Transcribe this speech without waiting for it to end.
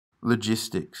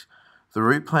Logistics. The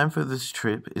route plan for this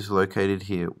trip is located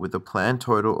here, with a planned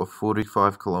total of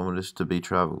 45 kilometers to be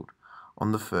traveled.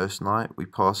 On the first night, we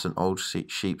passed an old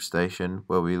sheep station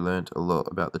where we learnt a lot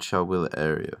about the Chalwilla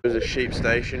area. It was a sheep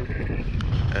station,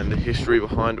 and the history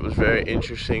behind it was very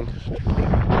interesting.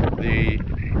 The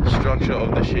structure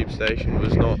of the sheep station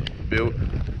was not built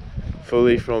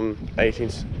fully from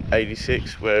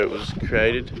 1886, where it was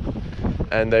created,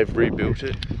 and they've rebuilt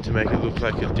it to make it look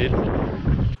like it did.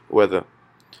 Weather.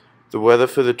 The weather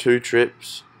for the two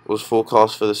trips was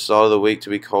forecast for the start of the week to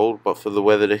be cold, but for the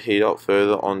weather to heat up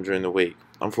further on during the week.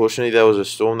 Unfortunately, there was a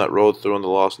storm that rolled through on the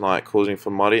last night, causing for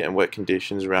muddy and wet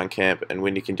conditions around camp and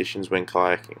windy conditions when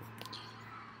kayaking.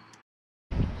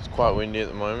 It's quite windy at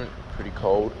the moment, pretty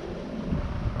cold,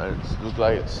 and it looks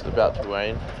like it's about to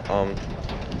rain.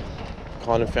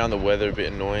 Kind of found the weather a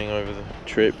bit annoying over the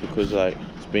trip because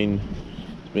it's been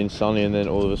sunny and then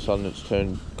all of a sudden it's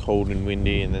turned cold and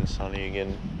windy and then sunny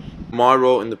again. My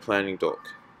role in the planning doc.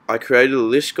 I created a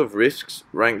list of risks,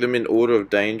 ranked them in order of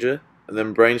danger, and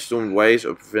then brainstormed ways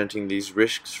of preventing these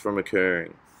risks from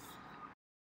occurring.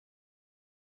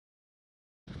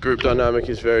 Group dynamic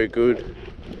is very good.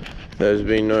 There's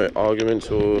been no arguments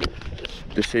or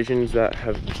decisions that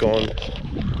have gone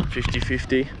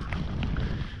 50-50.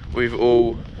 We've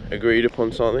all agreed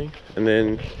upon something and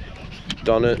then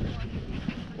done it.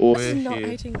 Or we're not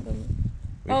hating them.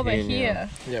 We're here.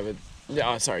 Yeah, with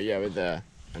the.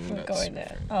 We're going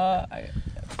there.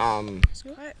 It's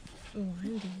quite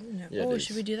windy, isn't it? Yeah,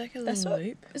 should we do like a little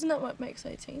loop? Isn't that what makes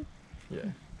 18?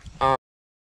 Yeah.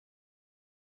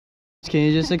 Can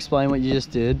you just explain what you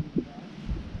just did?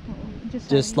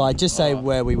 Just say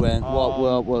where we went,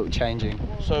 what we're changing.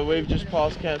 So we've just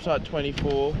passed campsite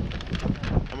 24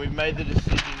 and we've made the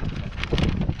decision.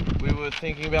 We were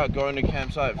thinking about going to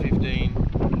campsite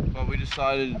 15, but we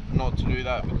decided not to do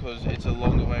that because it's a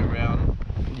longer way around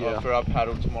for our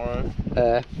paddle tomorrow.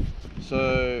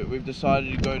 So we've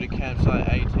decided to go to campsite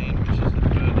 18, which is the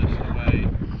furthest away,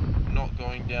 not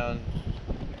going down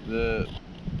the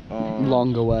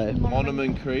longer way.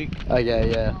 Monument Creek.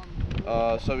 Okay,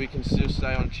 yeah. So we can still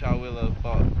stay on Chalwilla,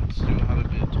 but still have a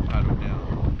bit to paddle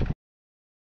down.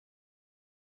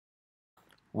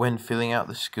 When filling out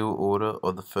the skill order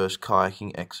of the first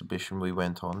kayaking exhibition we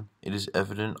went on, it is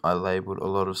evident I labelled a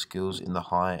lot of skills in the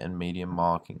high and medium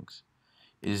markings.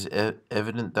 It is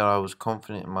evident that I was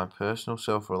confident in my personal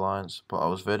self-reliance, but I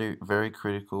was very, very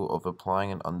critical of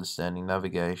applying and understanding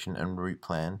navigation and route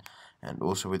plan, and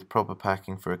also with proper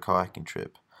packing for a kayaking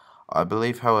trip. I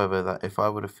believe, however, that if I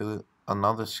were to fill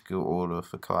another skill order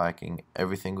for kayaking,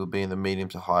 everything would be in the medium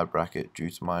to high bracket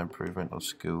due to my improvement of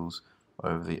skills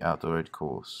over the outdoor ed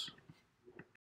course.